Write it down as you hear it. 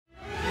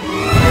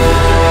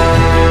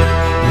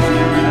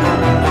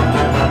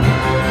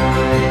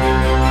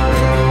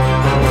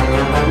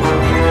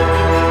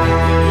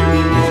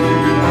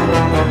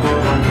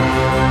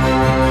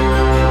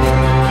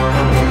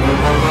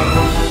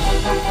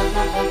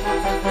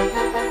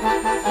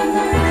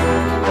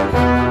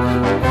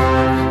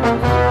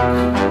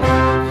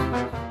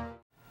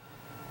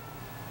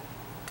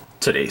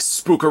Today's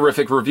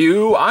spookerific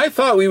review, I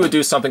thought we would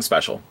do something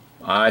special.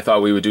 I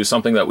thought we would do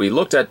something that we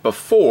looked at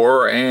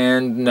before,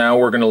 and now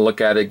we're going to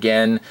look at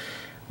again.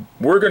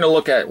 We're going to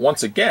look at,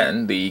 once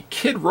again, the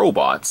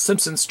Kidrobot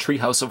Simpsons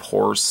Treehouse of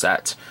Horror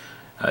set.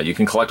 You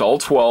can collect all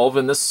 12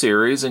 in this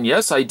series, and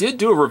yes, I did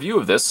do a review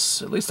of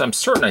this. At least I'm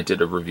certain I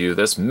did a review of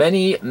this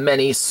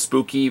many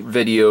spooky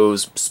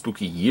videos,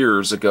 spooky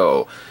years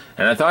ago.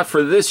 And I thought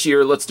for this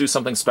year, let's do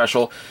something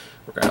special.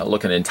 We're going to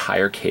look at an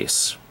entire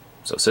case.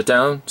 So sit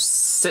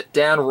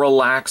down,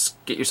 relax,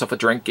 get yourself a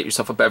drink, get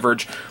yourself a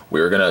beverage.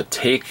 We're going to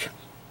take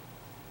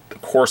the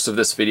course of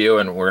this video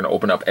and we're going to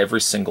open up every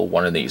single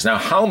one of these. Now,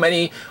 how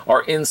many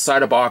are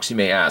inside a box, you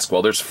may ask?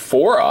 Well, there's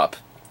 4 up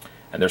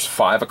and there's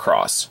 5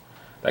 across.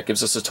 That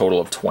gives us a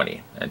total of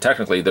 20. And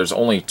technically, there's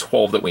only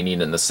 12 that we need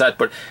in the set,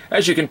 but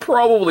as you can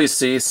probably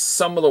see,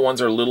 some of the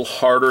ones are a little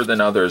harder than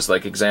others.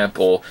 Like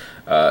example,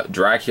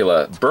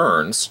 Dracula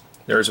Burns,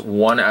 there's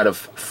 1 out of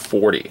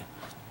 40.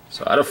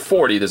 So out of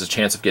 40, there's a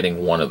chance of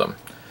getting 1 of them.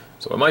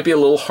 So it might be a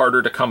little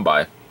harder to come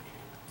by.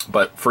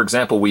 But for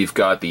example, we've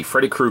got the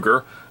Freddy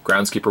Krueger,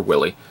 Groundskeeper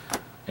Willie,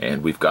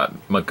 and we've got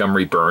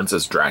Montgomery Burns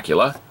as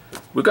Dracula.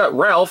 We've got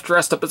Ralph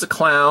dressed up as a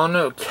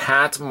clown,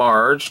 Cat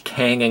Marge,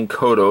 Kang and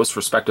Kodos,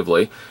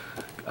 respectively,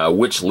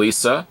 Witch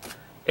Lisa,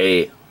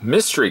 a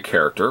mystery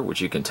character,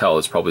 which you can tell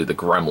is probably the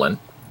Gremlin,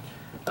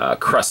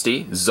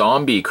 Krusty,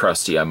 Zombie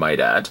Krusty, I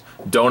might add,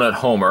 Donut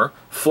Homer,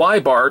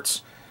 Fly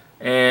Bart,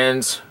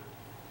 and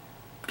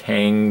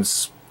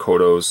Kang's,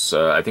 Kodos,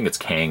 I think it's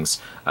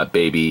Kang's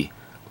baby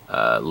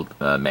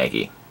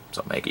Maggie.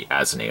 So Maggie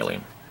as an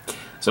alien.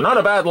 So not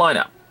a bad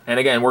lineup. And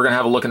again, we're going to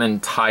have a look at an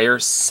entire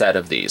set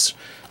of these.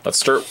 Let's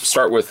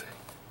start with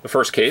the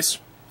first case.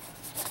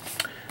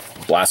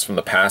 Blast from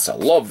the Past. I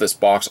love this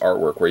box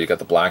artwork where you got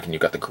the black and you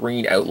got the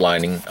green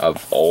outlining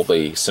of all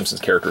the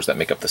Simpsons characters that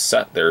make up the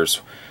set. There's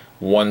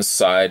one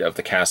side of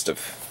the cast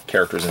of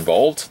characters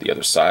involved, the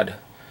other side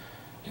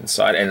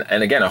inside.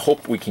 And again, I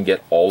hope we can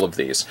get all of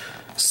these.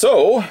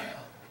 So, we're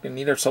going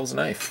to need ourselves a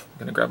knife. I'm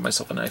going to grab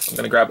myself a knife. I'm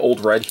going to grab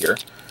Old Red here,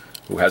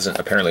 who hasn't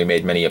apparently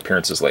made many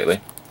appearances lately.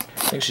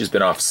 I think she's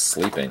been off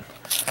sleeping.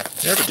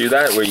 You ever do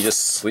that, where you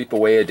just sleep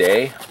away a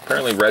day?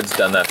 Apparently Red's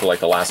done that for like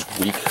the last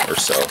week or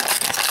so.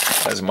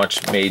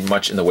 Hasn't made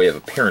much in the way of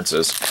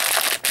appearances.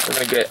 We're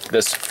going to get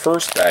this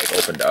first bag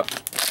opened up,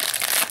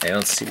 and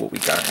let's see what we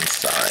got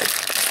inside.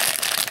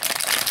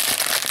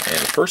 And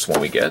the first one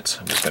we get,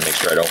 I'm just going to make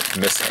sure I don't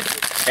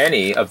miss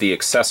any of the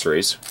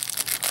accessories.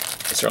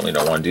 I certainly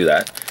don't want to do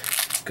that,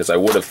 because I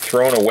would have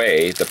thrown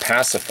away the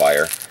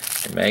pacifier,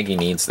 and Maggie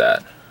needs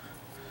that.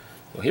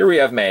 Well, here we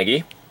have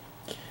Maggie.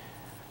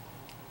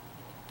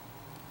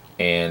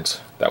 And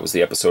that was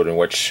the episode in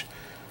which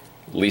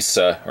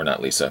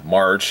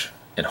Marge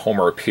and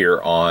Homer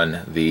appear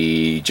on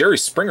the Jerry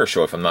Springer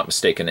show, if I'm not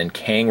mistaken, and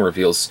Kang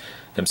reveals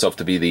himself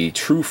to be the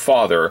true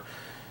father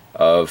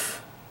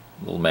of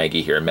little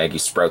Maggie here. And Maggie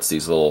sprouts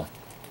these little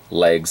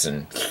legs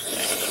and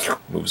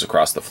moves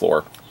across the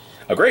floor.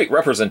 A great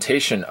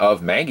representation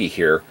of Maggie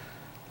here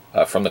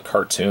from the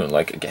cartoon.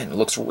 Like, again, it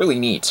looks really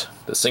neat.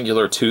 The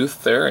singular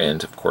tooth there,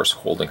 and of course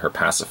holding her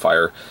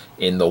pacifier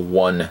in the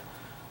one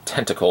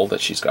tentacle that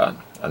she's got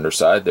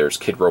underside. There's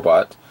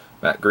Kidrobot,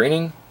 Matt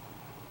Groening,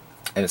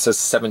 and it says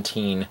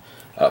 17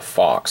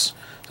 Fox.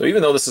 So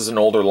even though this is an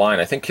older line,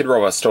 I think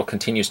Kidrobot still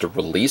continues to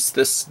release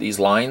these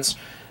lines,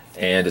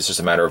 and it's just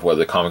a matter of whether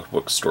the comic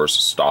book stores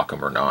stock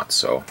them or not.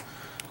 So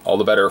all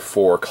the better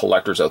for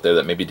collectors out there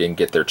that maybe didn't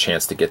get their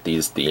chance to get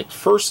these the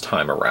first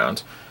time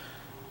around.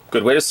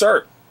 Good way to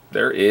start.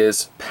 There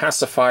is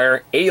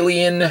Pacifier,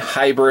 Alien,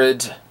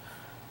 Hybrid,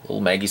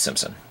 little Maggie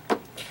Simpson.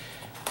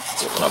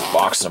 Let's open up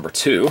box number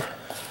 2.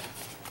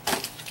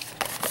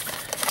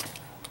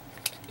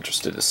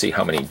 Interested to see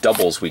how many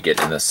doubles we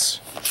get in this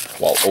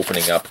while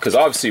opening up, because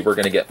obviously we're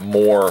going to get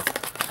more.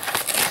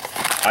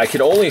 I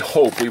could only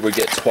hope we would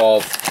get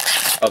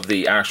 12 of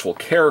the actual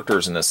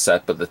characters in this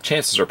set, but the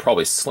chances are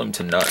probably slim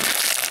to none.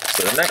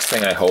 So the next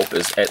thing I hope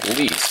is at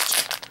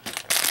least,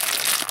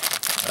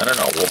 I don't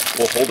know,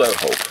 we'll hold out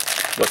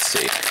hope. Let's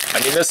see.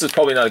 I mean, this is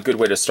probably not a good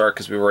way to start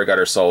because we've already got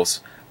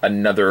ourselves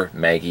another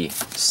Maggie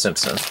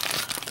Simpson,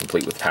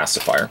 complete with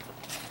pacifier.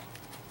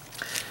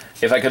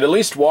 If I could at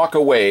least walk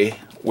away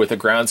with a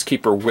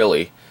Groundskeeper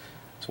Willie,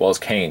 as well as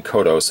Kang and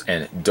Kodos,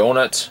 and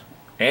Donut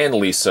and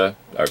Lisa,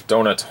 or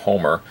Donut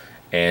Homer,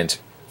 and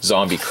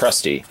Zombie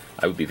Krusty,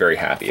 I would be very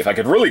happy. If I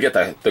could really get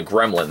the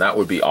Gremlin, that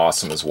would be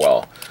awesome as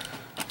well.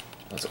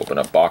 Let's open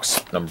up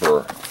box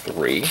number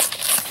 3.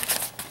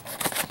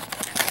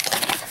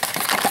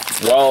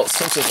 While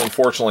Simpsons,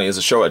 unfortunately, is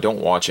a show I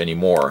don't watch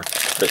anymore,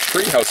 the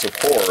Treehouse of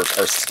Horrors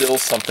are still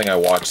something I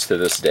watch to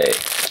this day.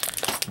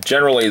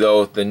 Generally,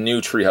 though, the new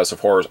Treehouse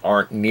of Horrors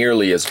aren't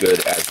nearly as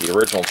good as the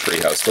original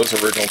Treehouse. Those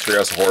original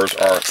Treehouse of Horrors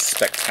are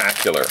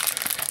spectacular.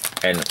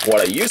 And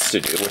what I used to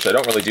do, which I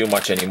don't really do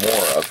much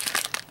anymore of,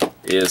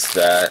 is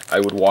that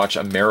I would watch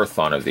a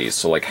marathon of these.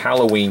 So like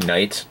Halloween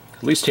night,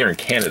 at least here in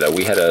Canada,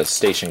 we had a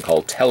station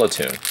called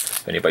Teletoon,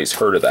 if anybody's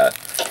heard of that.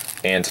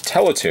 And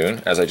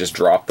Teletoon, as I just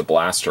dropped the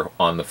blaster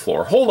on the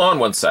floor. Hold on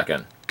one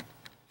second.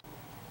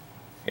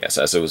 Yes,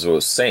 as I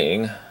was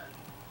saying,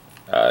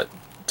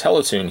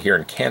 Teletoon here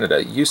in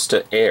Canada used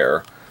to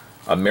air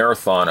a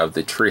marathon of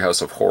the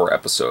Treehouse of Horror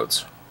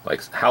episodes.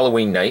 Like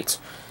Halloween night,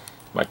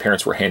 my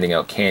parents were handing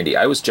out candy.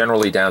 I was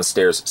generally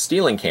downstairs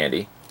stealing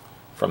candy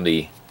from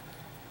the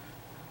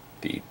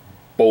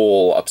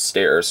bowl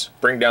upstairs,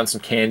 bring down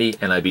some candy,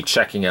 and I'd be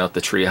checking out the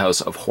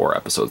Treehouse of Horror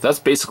episodes. That's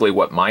basically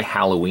what my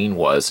Halloween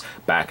was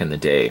back in the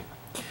day.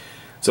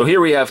 So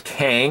here we have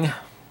Kang.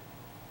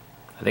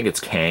 I think it's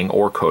Kang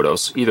or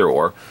Kodos, either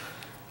or.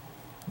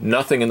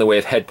 Nothing in the way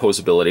of head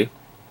posability,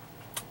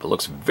 but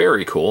looks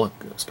very cool,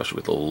 especially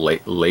with the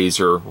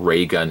laser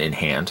ray gun in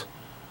hand.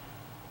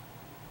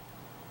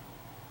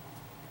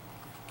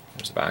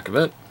 There's the back of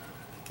it.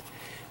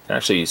 It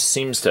actually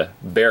seems to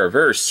bear a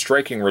very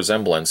striking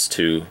resemblance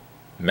to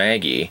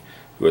Maggie,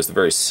 who has the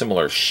very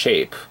similar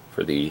shape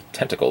for the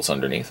tentacles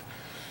underneath.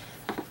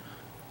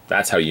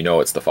 That's how you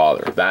know it's the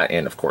father. That,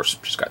 and of course,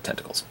 she's got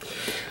tentacles.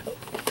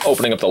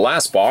 Opening up the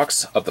last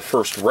box of the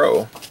first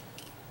row.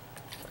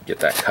 Get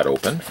that cut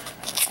open.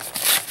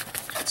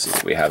 Let's see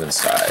what we have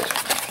inside.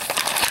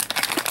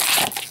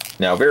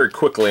 Now, very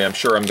quickly, I'm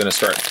sure I'm going to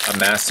start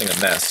amassing a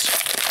mess,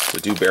 so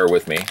do bear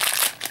with me.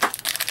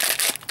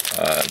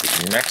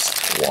 The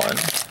next one,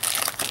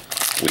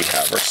 we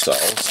have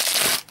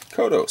ourselves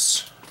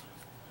Kodos.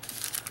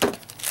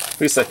 At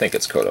least I think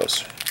it's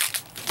Kodos.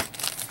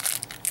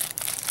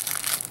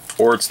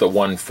 Or it's the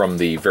one from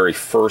the very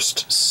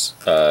first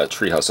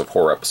Treehouse of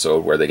Horror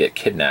episode where they get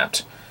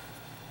kidnapped.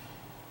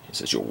 He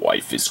says, "Your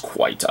wife is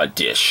quite a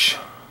dish."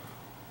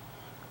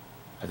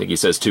 I think he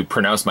says, to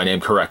pronounce my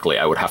name correctly,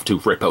 I would have to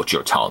rip out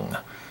your tongue.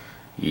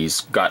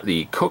 He's got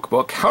the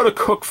cookbook, How to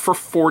Cook for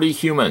 40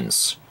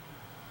 Humans,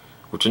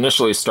 which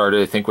initially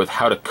started, I think, with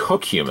How to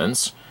Cook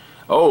Humans.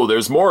 Oh,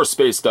 there's more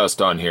space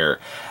dust on here.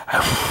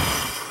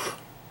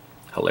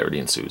 Hilarity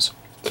ensues.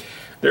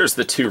 There's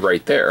the two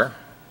right there.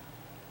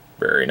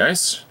 Very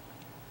nice.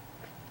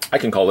 I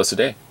can call this a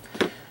day.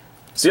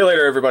 See you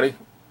later, everybody.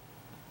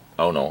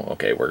 Oh no,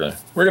 okay, we're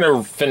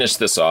gonna finish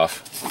this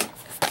off.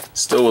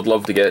 Still would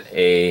love to get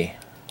a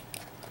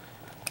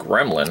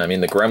Gremlin. I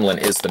mean, the Gremlin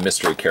is the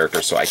mystery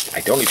character, so I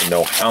don't even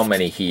know how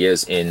many he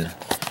is in.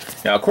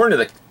 Now, according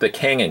to the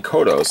Kang and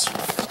Kodos,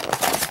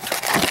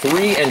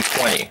 3 and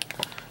 20.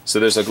 So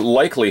there's a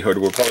likelihood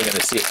we're probably going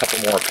to see a couple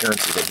more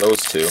appearances of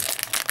those two.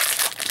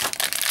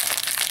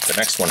 The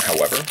next one,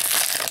 however,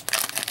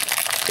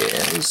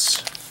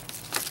 is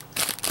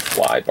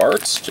Fly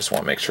Bart. Just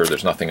want to make sure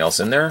there's nothing else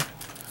in there.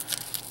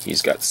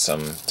 He's got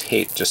some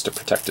tape just to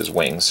protect his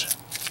wings.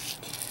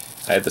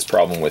 I had this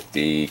problem with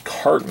the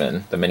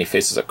Cartman, the Many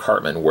Faces of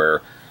Cartman,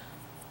 where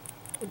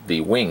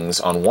the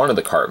wings on one of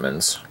the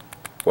Cartmans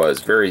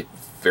was very,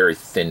 very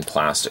thin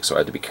plastic, so I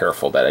had to be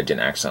careful that I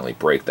didn't accidentally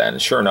break that.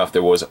 And sure enough,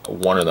 there was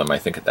one of them, I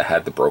think, that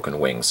had the broken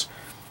wings.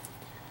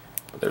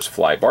 But there's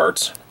Fly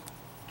Bart.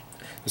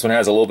 This one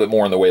has a little bit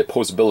more in the way of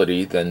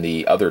posability than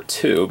the other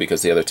two,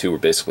 because the other two were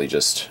basically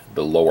just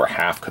the lower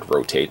half could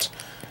rotate,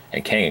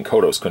 and Kang and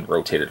Kodos couldn't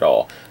rotate at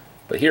all.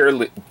 But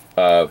here,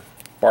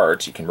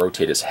 Bart, you can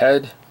rotate his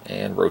head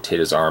and rotate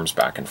his arms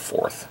back and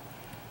forth.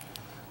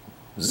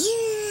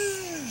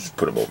 Zzz,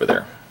 put him over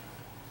there.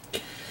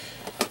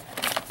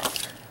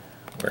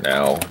 We're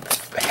now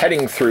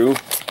heading through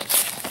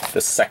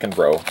the second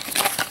row.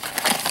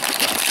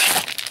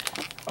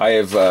 I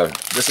have,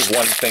 this is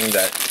one thing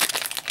that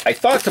I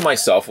thought to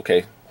myself,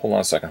 okay, hold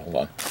on a second, hold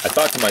on. I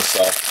thought to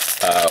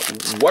myself,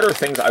 what are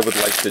things I would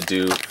like to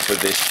do for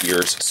this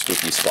year's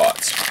Spooky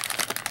Spots?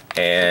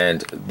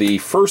 And the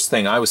first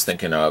thing I was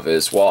thinking of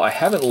is, well, I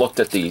haven't looked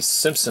at the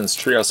Simpsons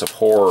Treehouse of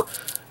Horror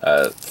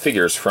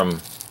figures from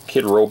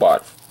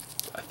Kidrobot,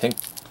 I think,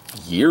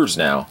 years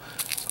now.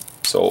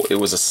 So it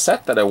was a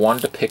set that I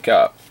wanted to pick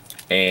up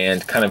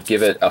and kind of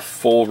give it a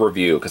full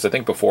review, because I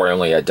think before I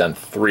only had done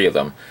 3 of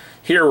them.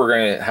 Here we're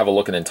going to have a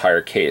look at an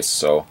entire case,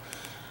 so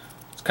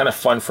it's kind of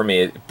fun for me.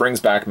 It brings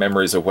back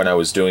memories of when I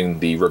was doing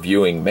the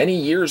reviewing many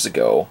years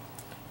ago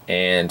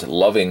and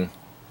loving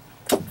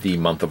the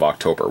month of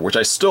October, which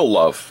I still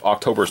love.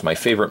 October is my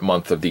favorite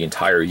month of the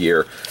entire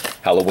year.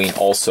 Halloween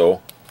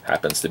also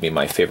happens to be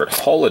my favorite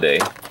holiday,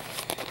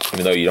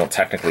 even though you don't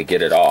technically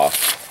get it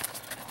off.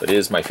 But it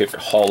is my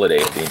favorite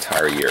holiday of the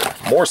entire year.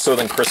 More so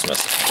than Christmas.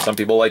 Some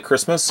people like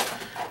Christmas.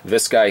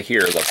 This guy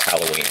here loves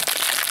Halloween.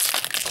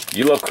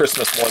 You love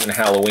Christmas more than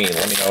Halloween.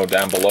 Let me know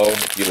down below.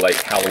 If you like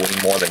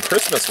Halloween more than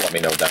Christmas, let me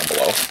know down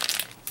below.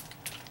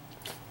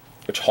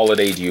 Which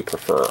holiday do you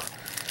prefer?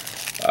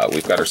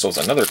 We've got ourselves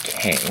another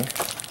Kang.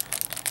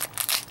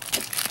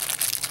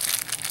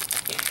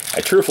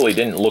 I truthfully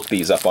didn't look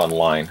these up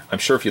online. I'm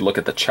sure if you look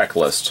at the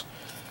checklist,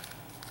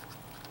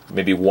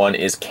 maybe one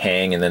is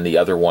Kang and then the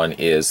other one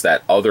is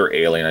that other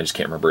alien. I just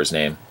can't remember his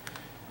name.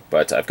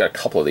 But I've got a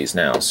couple of these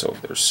now, so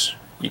there's,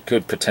 you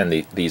could pretend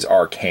these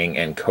are Kang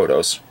and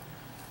Kodos.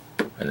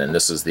 And then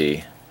this is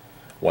the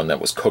one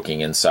that was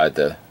cooking inside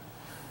the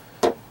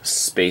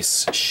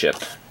spaceship.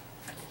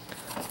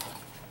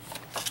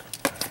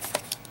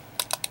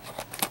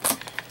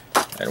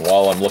 And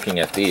while I'm looking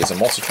at these,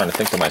 I'm also trying to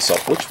think to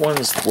myself, which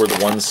ones were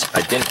the ones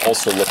I didn't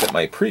also look at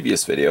my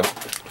previous video. I'm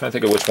trying to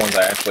think of which ones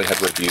I actually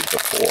had reviewed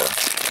before.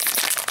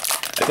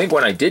 I think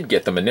when I did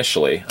get them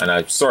initially, and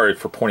I'm sorry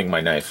for pointing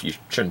my knife, you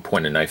shouldn't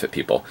point a knife at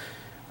people.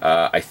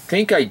 I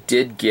think I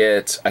did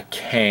get a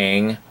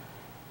Kang,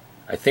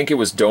 I think it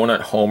was Donut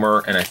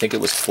Homer, and I think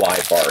it was Fly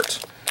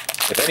Bart.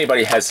 If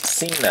anybody has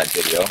seen that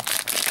video,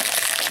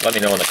 let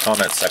me know in the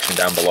comments section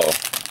down below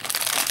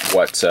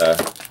what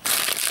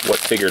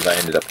figures I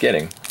ended up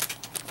getting.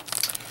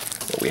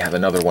 But we have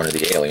another one of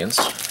the aliens.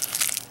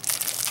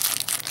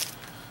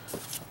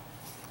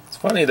 It's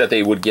funny that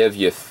they would give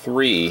you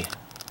 3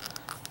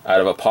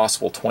 out of a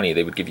possible 20.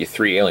 They would give you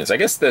 3 aliens. I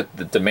guess that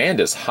the demand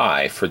is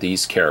high for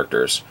these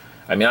characters.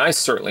 I mean, I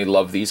certainly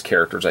love these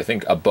characters. I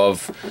think of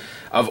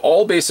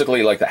all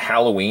basically like the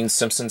Halloween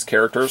Simpsons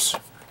characters,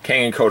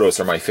 Kang and Kodos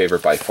are my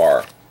favorite by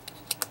far.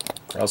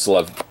 I also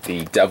love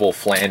the Devil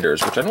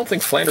Flanders, which I don't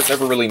think Flanders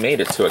ever really made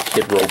it to a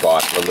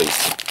Kidrobot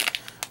release.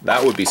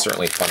 That would be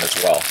certainly fun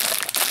as well.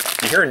 If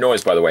you hear a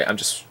noise, by the way, I'm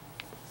just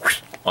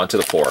onto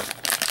the floor.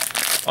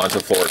 Onto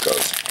the floor it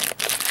goes.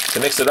 To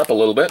mix it up a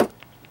little bit,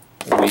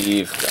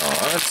 we've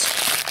got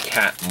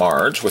Cat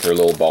Marge with her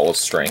little ball of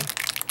string.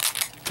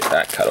 Get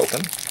that cut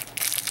open.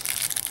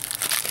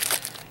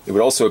 It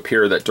would also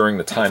appear that during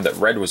the time that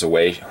Red was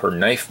away, her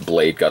knife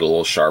blade got a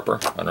little sharper.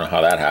 I don't know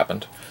how that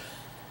happened,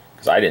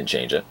 because I didn't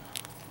change it.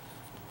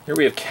 Here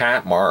we have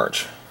Cat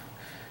Marge.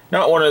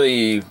 Not one of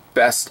the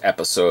best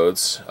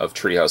episodes of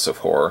Treehouse of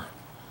Horror.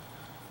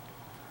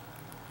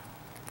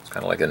 It's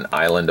kind of like an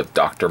island of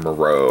Dr.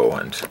 Moreau,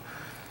 and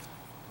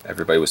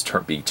everybody was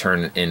being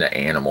turned into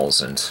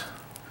animals, and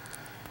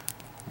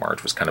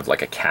Marge was kind of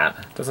like a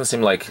cat. Doesn't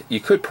seem like you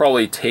could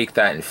probably take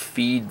that and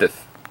feed the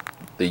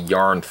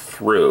yarn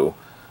through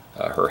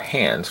her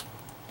hand.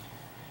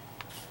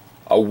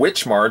 A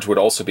Witch Marge would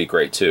also be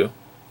great too.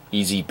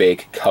 Easy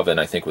Bake Coven,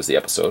 I think, was the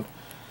episode.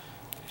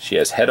 She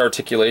has head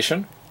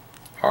articulation,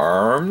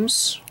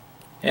 arms,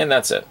 and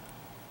that's it.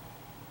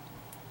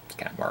 It's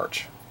Cat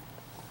Marge.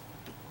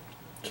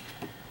 I'm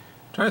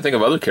trying to think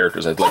of other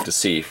characters I'd like to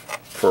see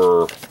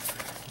for...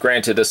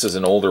 Granted, this is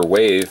an older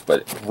wave,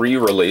 but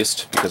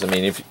re-released, because I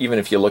mean, even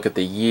if you look at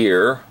the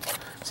year,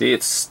 see,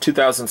 it's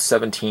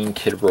 2017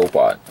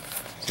 Kidrobot.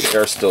 So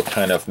they're still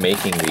kind of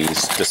making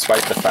these,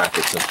 despite the fact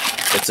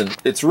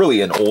it's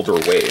really an older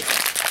wave.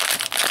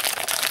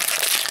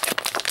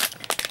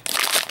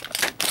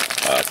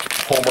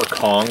 Homer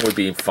Kong would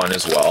be fun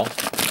as well.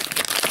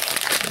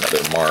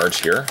 Another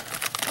Marge here.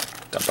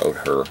 Dump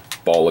out her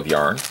ball of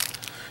yarn.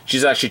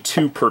 She's actually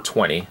 2 per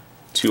 20,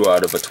 2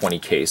 out of a 20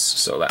 case,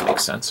 so that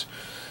makes sense.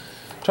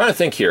 Trying to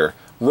think here.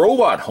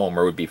 Robot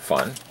Homer would be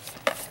fun.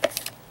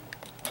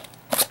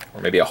 Or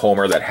maybe a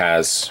Homer that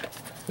has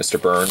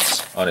Mr.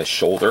 Burns on his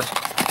shoulder.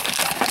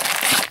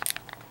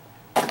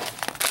 I'm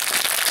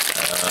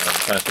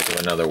trying to think of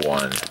another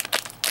one.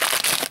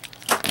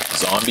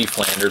 Zombie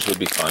Flanders would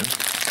be fun.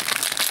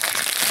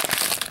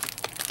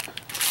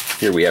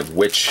 Here we have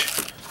Witch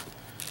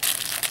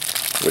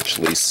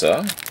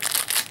Lisa.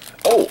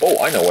 Oh,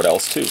 I know what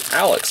else too.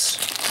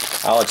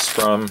 Alex. Alex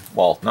from,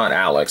 well, not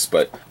Alex,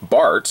 but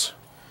Bart.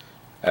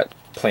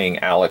 Playing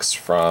Alex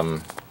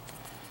from,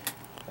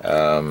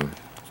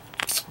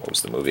 what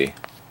was the movie?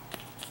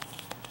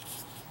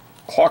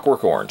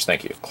 Clockwork Orange,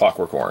 thank you.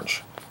 Clockwork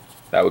Orange.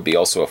 That would be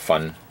also a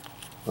fun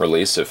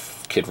release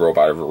if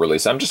Kidrobot ever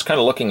released. I'm just kind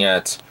of looking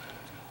at,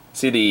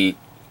 see, the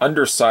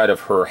underside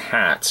of her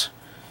hat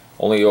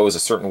only goes a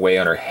certain way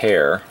on her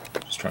hair.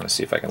 Just trying to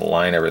see if I can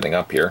line everything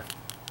up here.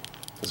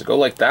 Does it go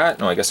like that?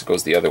 No, I guess it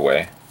goes the other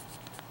way.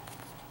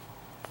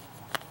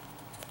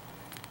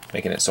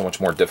 Making it so much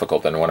more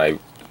difficult than what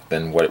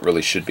it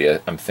really should be,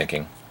 I'm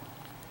thinking.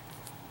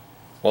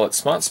 Well,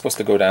 it's not supposed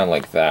to go down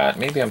like that.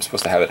 Maybe I'm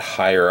supposed to have it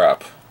higher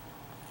up.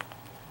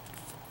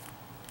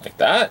 Like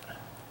that?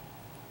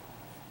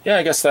 Yeah,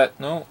 I guess that...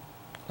 No.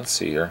 Let's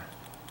see here.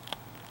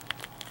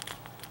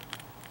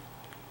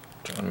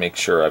 Trying to make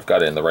sure I've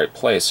got it in the right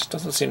place. It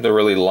doesn't seem to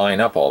really line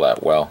up all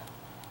that well.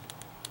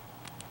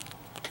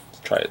 Let's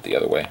try it the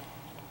other way.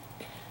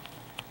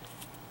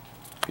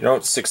 If you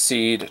don't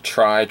succeed,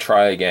 try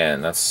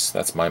again.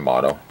 That's my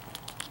motto.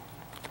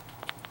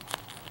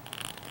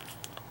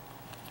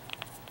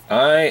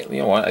 You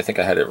know what, I think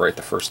I had it right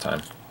the first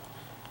time.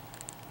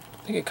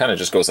 I think it kind of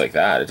just goes like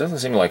that. It doesn't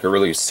seem like it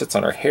really sits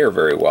on her hair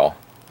very well.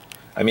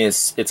 I mean,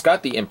 it's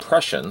got the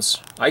impressions.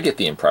 I get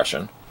the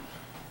impression.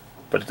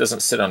 But it doesn't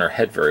sit on her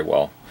head very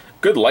well.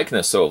 Good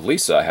likeness, though, of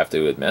Lisa, I have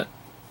to admit.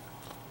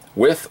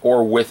 With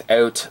or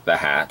without the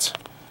hat,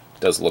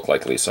 it does look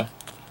like Lisa.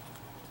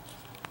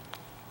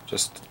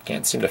 Just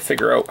can't seem to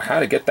figure out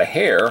how to get the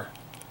hair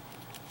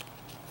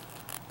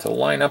to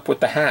line up with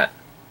the hat.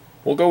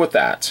 We'll go with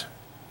that.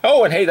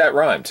 Oh, and hey, that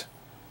rhymed.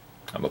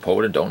 I'm a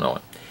poet and don't know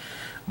it.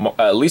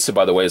 Lisa,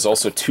 by the way, is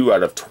also 2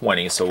 out of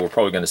 20, so we're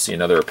probably going to see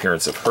another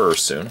appearance of her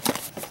soon.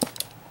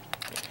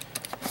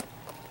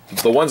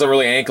 The ones I'm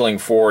really ankling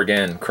for,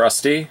 again,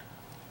 Krusty,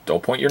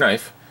 don't point your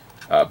knife,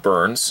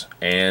 Burns,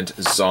 and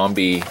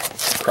Zombie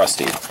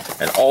Krusty,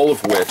 and all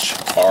of which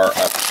are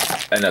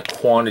and a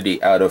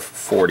quantity out of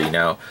 40.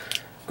 Now,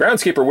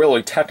 Groundskeeper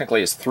Willie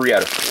technically is 3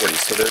 out of 40,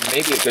 so there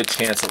may be a good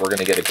chance that we're going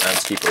to get a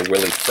Groundskeeper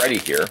Willie Freddy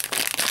here.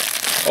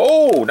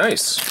 Oh,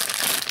 nice.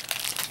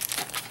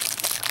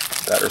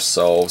 Got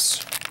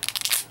ourselves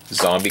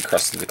Zombie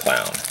Krusty the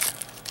Clown.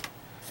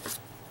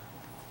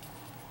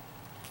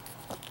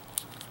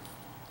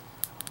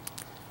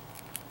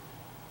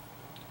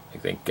 I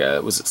think,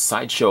 was it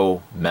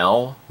Sideshow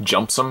Mel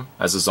jumps him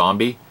as a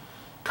zombie,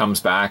 comes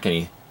back and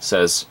he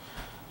says,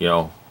 you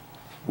know,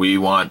 we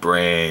want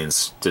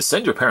brains. To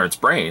send your parents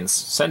brains,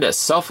 send a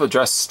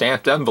self-addressed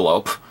stamped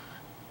envelope.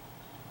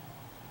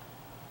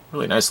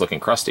 Really nice looking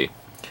Krusty.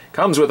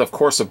 Comes with, of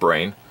course, a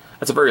brain.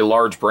 That's a very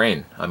large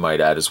brain, I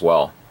might add, as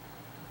well.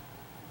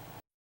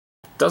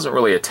 Doesn't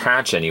really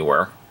attach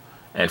anywhere.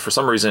 And for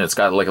some reason, it's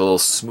got like a little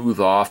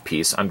smooth off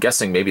piece. I'm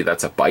guessing maybe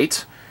that's a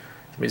bite.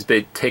 He's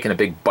taking a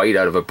big bite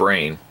out of a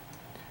brain.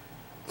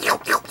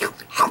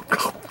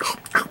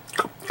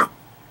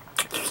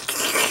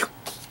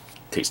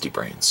 Tasty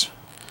brains.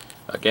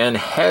 Again,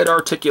 head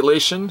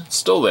articulation,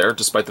 still there,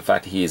 despite the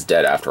fact that he is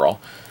dead after all.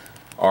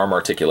 Arm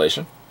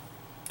articulation.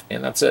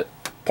 And that's it.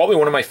 Probably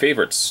one of my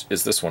favorites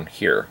is this one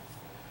here.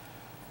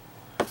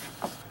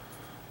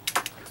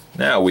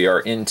 Now we are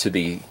into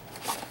the,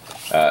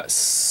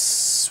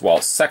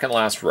 second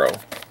last row.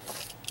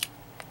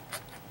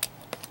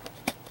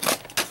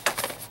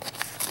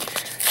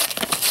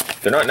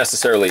 They're not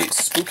necessarily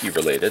spooky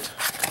related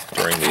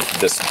during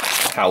this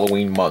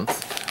Halloween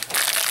month.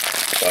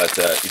 But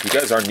if you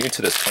guys are new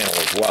to this channel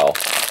as well,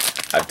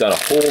 I've done a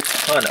whole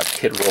ton of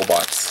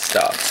Kidrobot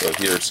stuff. So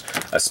here's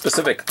a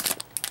specific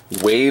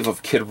wave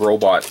of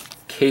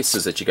Kidrobot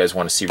cases that you guys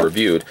want to see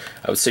reviewed.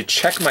 I would say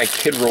check my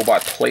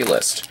Kidrobot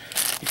playlist.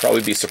 You'd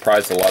probably be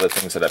surprised at a lot of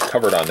things that I've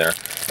covered on there.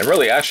 And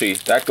really, actually,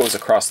 that goes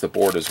across the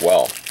board as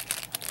well.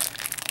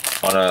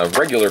 On a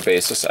regular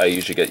basis, I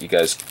usually get you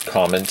guys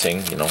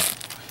commenting, you know,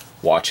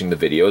 watching the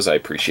videos. I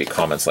appreciate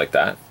comments like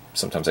that.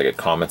 Sometimes I get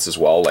comments as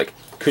well, like,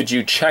 could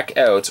you check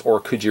out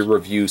or could you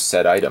review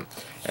said item?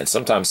 And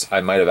sometimes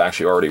I might have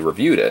actually already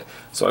reviewed it.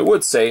 So I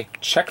would say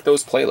check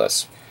those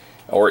playlists.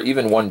 Or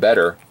even one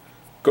better,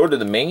 go to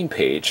the main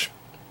page.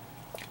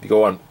 You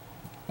go on,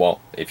 well,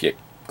 if you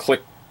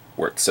click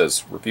where it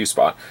says review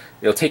spot,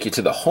 it'll take you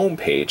to the home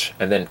page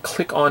and then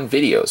click on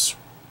videos.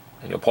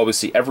 And you'll probably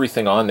see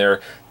everything on there,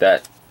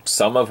 that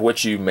some of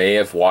which you may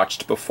have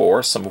watched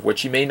before, some of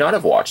which you may not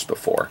have watched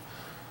before.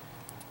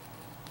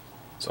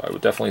 So I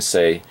would definitely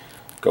say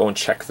go and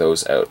check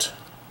those out.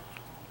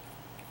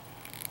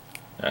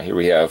 Now here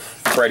we have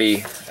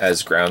Freddy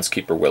as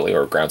Groundskeeper Willie,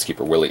 or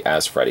Groundskeeper Willie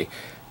as Freddy.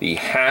 The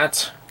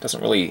hat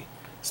doesn't really,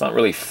 it's not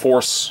really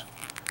fixed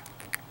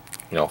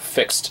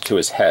to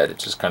his head. It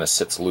just kind of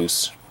sits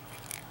loose.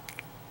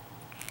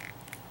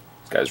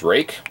 This guy's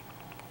Rake.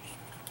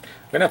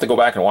 I'm gonna have to go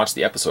back and watch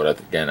the episode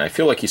again. I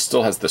feel like he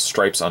still has the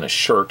stripes on his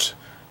shirt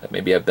that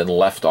maybe have been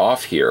left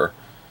off here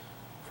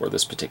for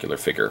this particular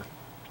figure.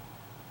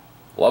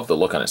 Love the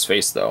look on his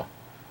face, though.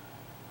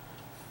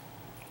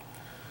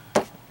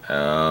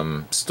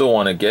 Still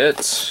want to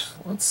get,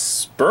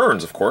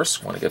 Burns, of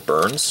course. Want to get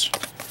Burns.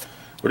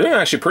 We're doing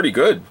actually pretty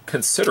good,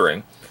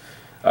 considering.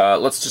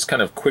 Let's just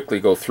kind of quickly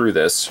go through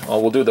this.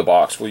 Well, we'll do the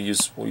box. We'll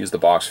use the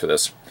box for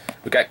this.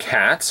 We got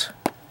Kat,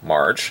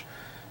 Marge,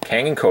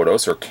 Kang and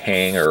Kodos, or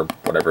Kang, or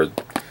whatever.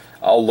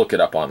 I'll look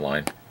it up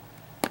online.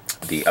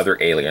 The other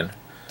alien.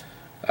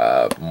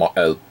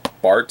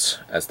 Bart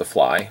as the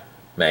Fly.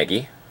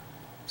 Maggie.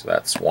 So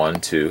that's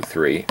 1, 2,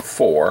 3,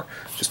 4.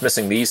 Just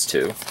missing these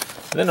two.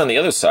 And then on the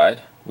other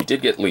side, we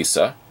did get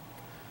Lisa,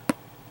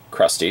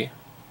 Krusty,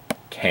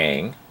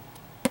 Kang,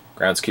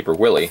 Groundskeeper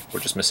Willie.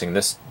 We're just missing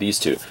these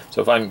two.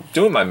 So if I'm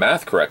doing my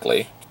math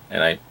correctly,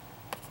 and I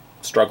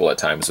struggle at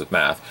times with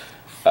math,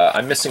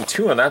 I'm missing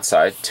 2 on that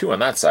side, 2 on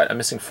that side. I'm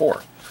missing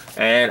 4.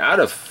 And out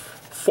of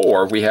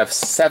 4, we have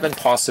 7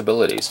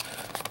 possibilities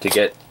to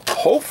get,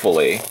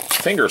 hopefully,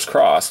 fingers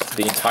crossed,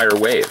 the entire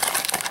wave.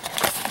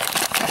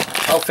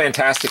 How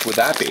fantastic would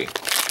that be?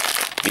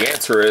 The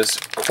answer is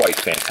quite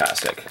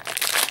fantastic.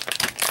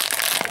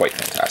 Quite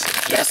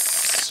fantastic.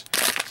 Yes!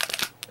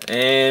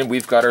 And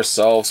we've got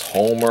ourselves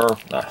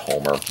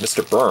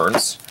Mr.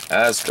 Burns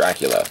as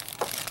Dracula.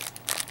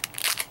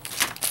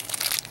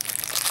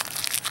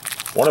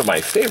 One of my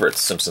favorite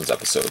Simpsons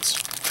episodes.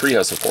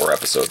 Treehouse of Horror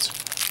episodes.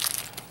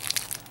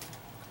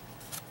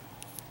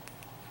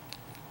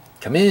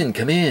 Come in,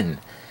 come in.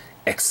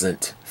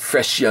 Excellent,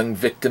 fresh young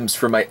victims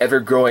for my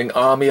ever-growing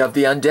army of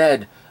the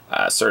undead.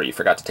 Sir, you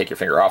forgot to take your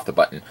finger off the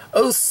button.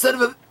 Oh, son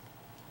of a...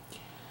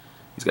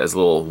 He's got his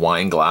little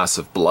wine glass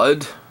of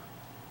blood.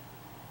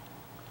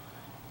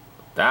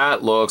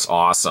 That looks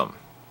awesome.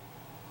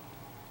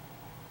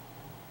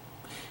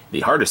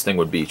 The hardest thing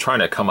would be trying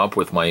to come up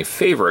with my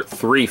favorite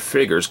 3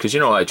 figures, because, you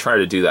know, I try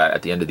to do that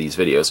at the end of these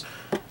videos.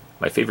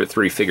 My favorite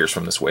 3 figures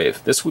from this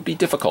wave. This would be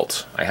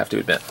difficult, I have to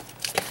admit.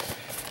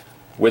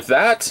 With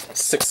that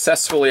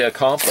successfully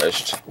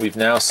accomplished, we've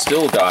now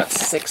still got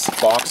 6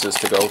 boxes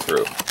to go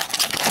through.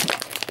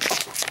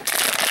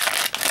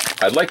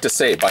 I'd like to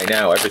say by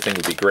now everything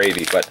would be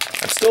gravy, but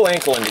I'm still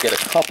ankling to get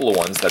a couple of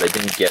ones that I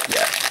didn't get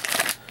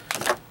yet.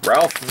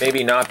 Ralph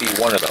maybe not be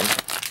one of them,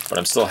 but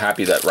I'm still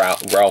happy that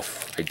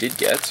Ralph I did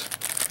get.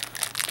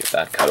 Get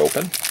that cut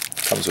open.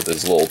 Comes with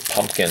his little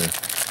pumpkin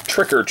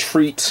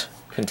trick-or-treat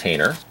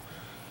container.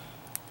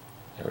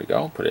 There we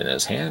go. Put it in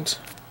his hand.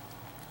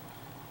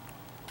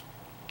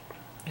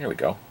 Here we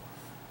go.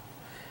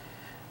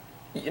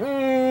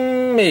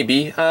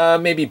 Maybe.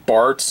 Maybe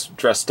Bart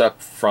dressed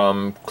up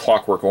from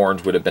Clockwork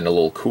Orange would have been a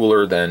little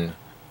cooler than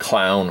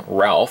Clown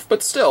Ralph,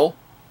 but still,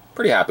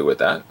 pretty happy with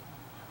that.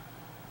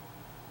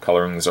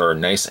 Colorings are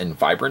nice and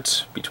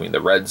vibrant between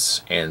the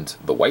reds and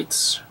the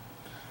whites.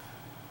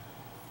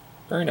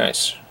 Very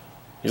nice.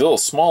 He's a little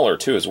smaller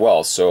too as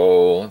well,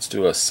 so let's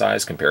do a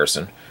size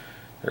comparison.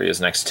 There he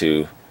is next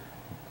to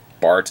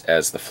Bart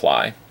as the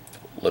Fly.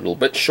 A little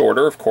bit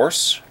shorter, of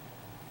course.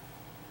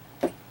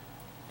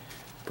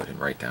 Put him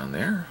right down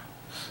there.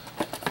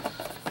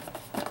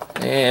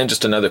 And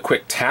just another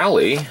quick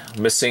tally.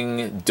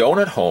 Missing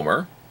Donut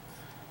Homer.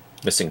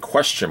 Missing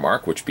question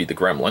mark, which would be the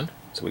Gremlin.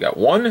 So we got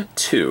 1,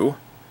 2.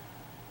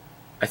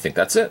 I think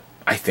that's it.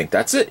 I think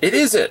that's it. It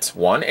is it.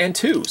 1 and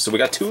 2. So we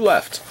got 2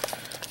 left.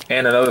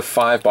 And another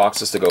 5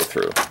 boxes to go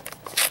through.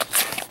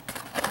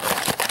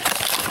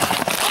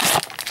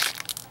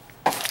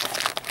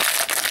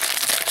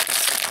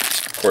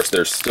 Of course,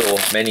 there's still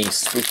many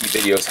spooky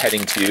videos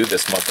heading to you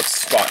this month of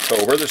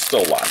Spottober. There's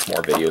still lots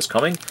more videos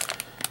coming.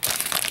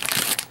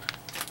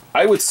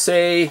 I would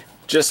say,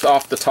 just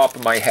off the top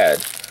of my head,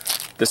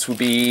 this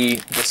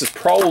is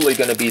probably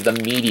going to be the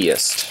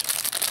meatiest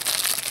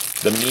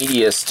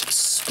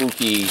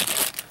spooky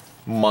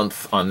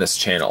month on this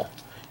channel.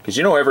 Because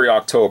you know, every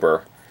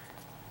October,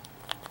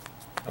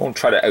 I won't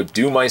try to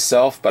outdo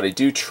myself, but I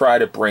do try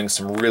to bring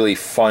some really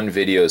fun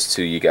videos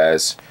to you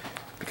guys,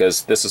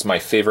 because this is my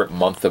favorite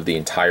month of the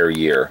entire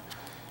year.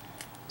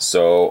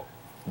 So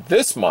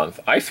this month,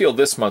 I feel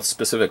this month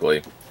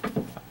specifically,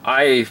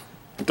 I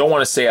don't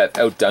want to say I've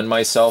outdone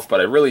myself, but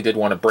I really did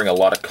want to bring a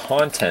lot of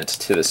content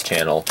to this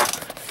channel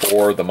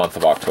for the month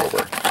of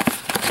October.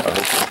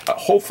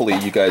 Hopefully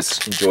you guys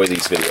enjoy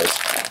these videos.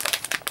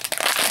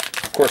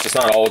 Of course, it's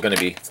not all going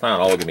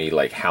to be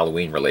like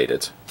Halloween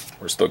related.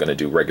 We're still going to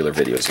do regular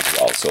videos as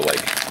well. So,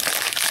 like,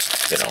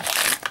 you know,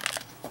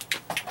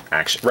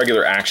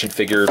 regular action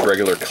figures,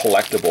 regular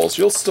collectibles.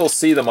 You'll still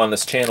see them on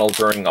this channel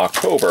during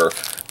October,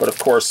 but of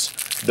course,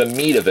 the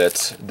meat of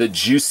it, the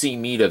juicy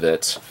meat of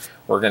it,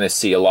 we're going to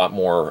see a lot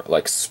more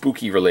like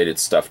spooky related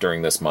stuff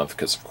during this month,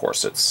 because of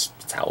course it's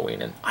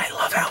Halloween and I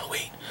love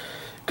Halloween.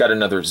 Got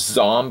another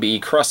zombie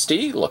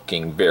Krusty,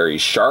 looking very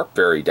sharp,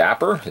 very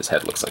dapper. His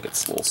head looks like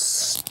it's a little,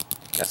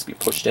 has to be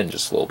pushed in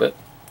just a little bit.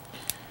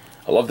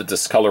 I love the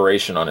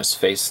discoloration on his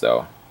face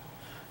though.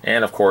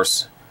 And of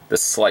course, the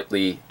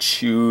slightly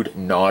chewed,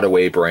 gnawed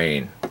away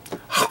brain.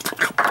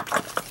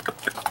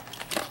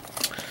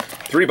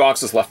 3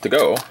 boxes left to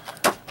go.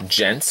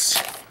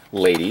 Gents,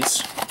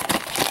 ladies,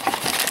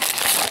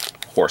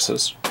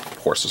 horses.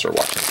 Horses are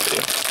watching the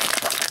video.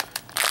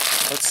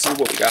 Let's see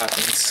what we got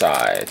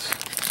inside.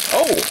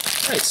 Oh,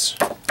 nice.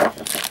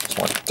 Just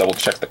want to double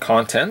check the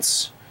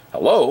contents.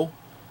 Hello?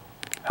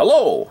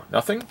 Hello?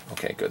 Nothing?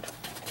 Okay, good.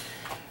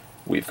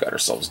 We've got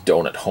ourselves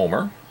Donut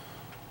Homer.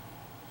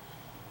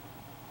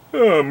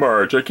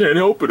 Marge, I can't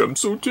help it. I'm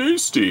so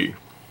tasty.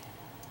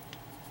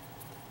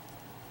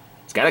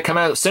 It's gotta come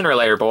out sooner or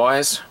later,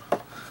 boys.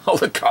 All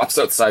the cops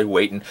outside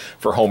waiting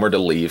for Homer to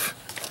leave.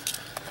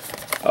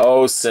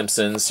 Oh,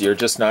 Simpsons, you're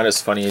just not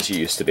as funny as you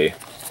used to be.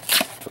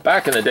 But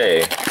back in the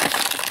day,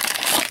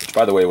 which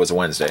by the way was a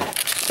Wednesday,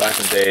 back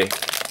in the day,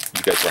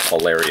 you guys were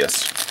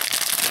hilarious.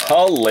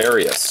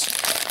 Hilarious.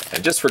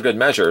 And just for good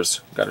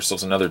measures, got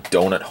ourselves another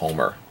Donut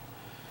Homer.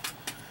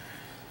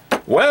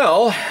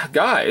 Well,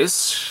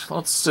 guys,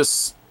 let's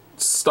just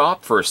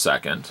stop for a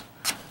second.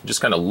 Just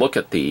kind of look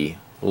at the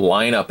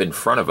lineup in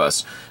front of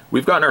us.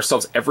 We've gotten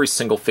ourselves every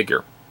single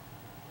figure.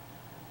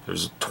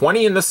 There's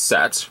 20 in the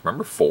set.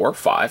 Remember, 4,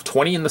 5,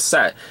 20 in the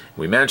set.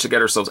 We managed to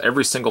get ourselves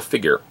every single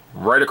figure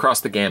right across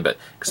the gambit,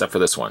 except for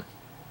this one.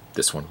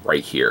 This one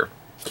right here.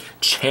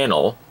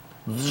 Channel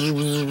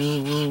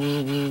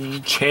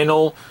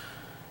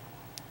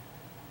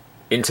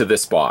into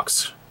this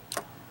box.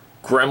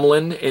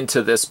 Gremlin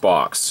into this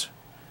box.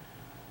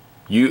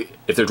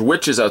 If there's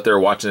witches out there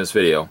watching this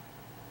video,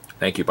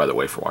 thank you, by the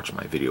way, for watching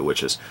my video,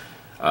 witches.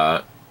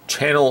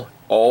 Channel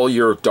all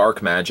your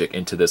dark magic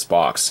into this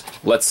box.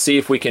 Let's see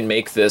if we can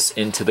make this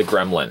into the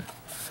Gremlin.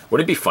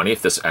 Wouldn't it be funny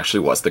if this actually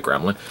was the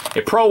Gremlin?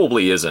 It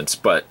probably isn't,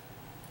 but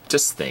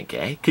just think,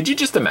 eh? Could you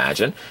just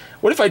imagine?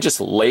 What if I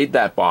just laid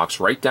that box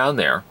right down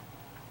there,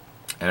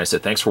 and I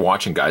said, thanks for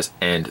watching, guys,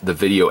 and the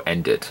video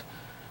ended,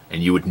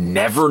 and you would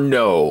never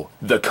know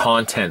the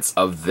contents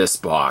of this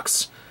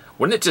box?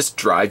 Wouldn't it just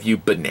drive you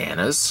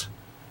bananas?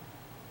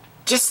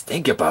 Just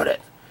think about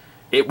it.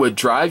 It would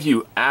drive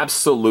you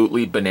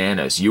absolutely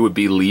bananas. You would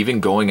be leaving,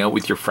 going out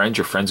with your friends.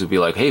 Your friends would be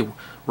like, hey,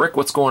 Rick,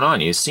 what's going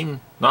on? You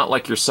seem not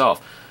like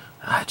yourself.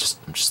 I'm just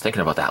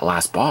thinking about that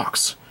last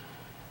box.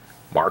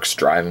 Mark's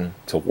driving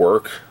to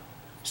work.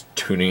 Just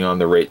turning on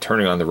the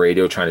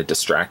radio, trying to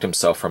distract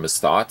himself from his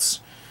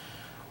thoughts.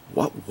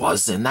 What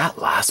was in that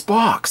last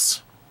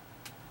box?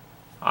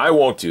 I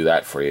won't do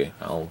that for you.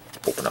 I'll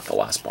open up the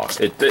last box.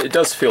 It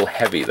does feel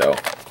heavy though,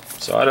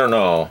 so I don't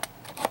know.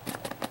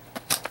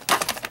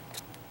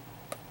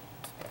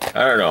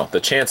 The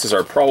chances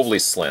are probably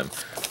slim.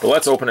 But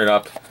let's open it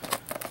up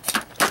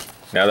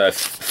now that I've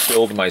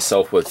filled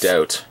myself with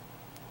doubt.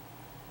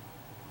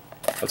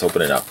 Let's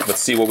open it up. Let's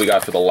see what we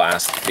got for the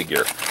last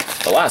figure.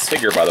 The last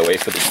figure, by the way,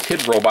 for the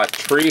Kidrobot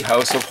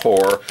Treehouse of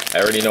Horror.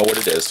 I already know what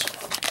it is.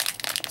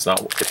 It's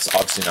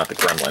obviously not the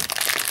Gremlin.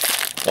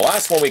 The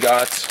last one we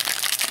got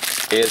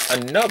is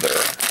another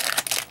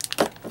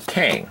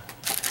Kang.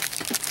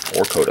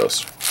 Or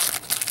Kodos.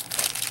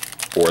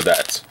 Or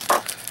that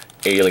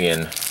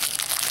alien.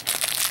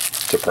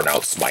 To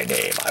pronounce my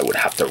name, I would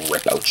have to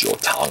rip out your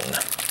tongue.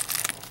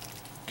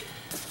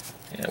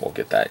 And we'll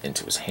get that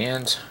into his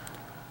hand.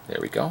 There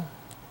we go.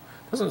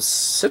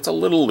 Sits a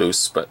little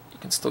loose, but you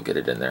can still get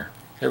it in there.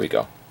 There we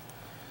go.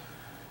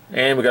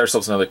 And we got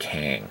ourselves another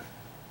Kang.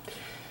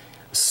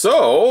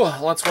 So,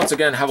 let's once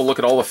again have a look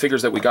at all the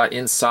figures that we got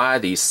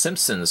inside the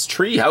Simpsons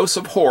Treehouse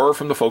of Horror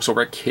from the folks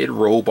over at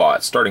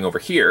Kidrobot. Starting over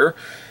here,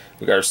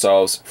 we got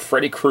ourselves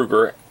Freddy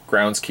Krueger,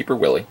 Groundskeeper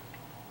Willie,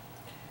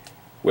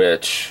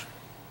 which,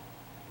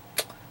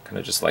 kind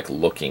of just like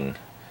looking,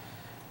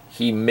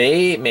 he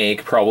may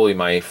make probably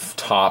my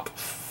top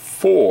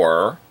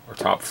 4 or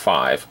top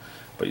 5,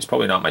 but he's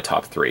probably not my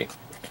top 3.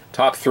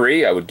 Top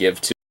 3 I would give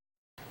to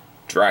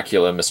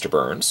Dracula, Mr.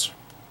 Burns.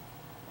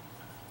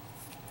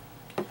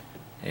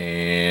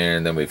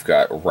 And then we've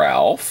got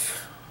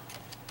Ralph.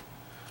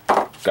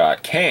 We've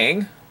got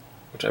Kang,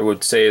 which I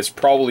would say is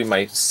probably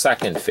my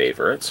second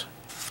favorite.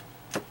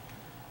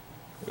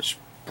 Which,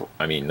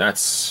 I mean,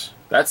 that's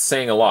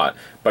saying a lot.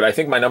 But I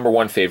think my number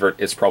 1 favorite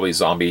is probably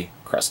Zombie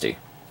Krusty.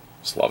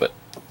 Just love it.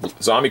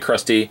 Zombie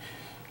Krusty,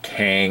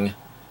 Kang,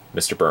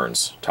 Mr.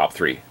 Burns. Top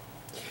 3.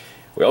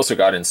 We also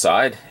got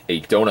inside a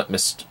Donut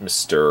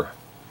Mr.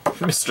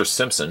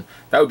 Simpson.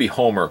 That would be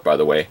Homer, by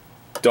the way.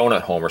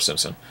 Donut Homer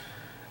Simpson.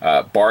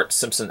 Bart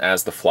Simpson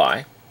as the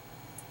Fly.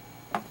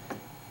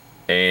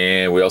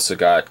 And we also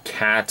got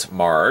Cat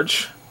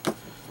Marge.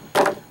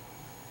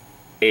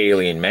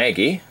 Alien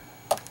Maggie.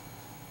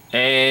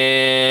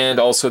 And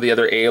also the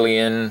other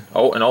alien...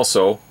 Oh, and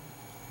also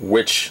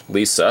Witch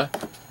Lisa.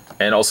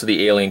 And also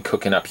the alien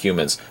cooking up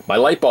humans. My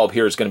light bulb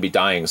here is going to be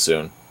dying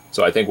soon.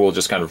 So I think we'll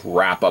just kind of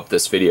wrap up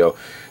this video.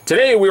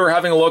 Today we were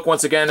having a look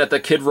once again at the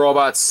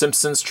Kidrobot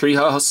Simpsons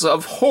Treehouse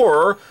of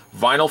Horror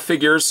vinyl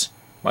figures.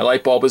 My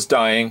light bulb is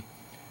dying.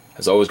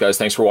 As always, guys,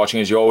 thanks for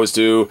watching as you always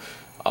do.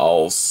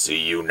 I'll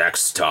see you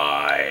next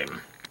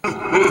time.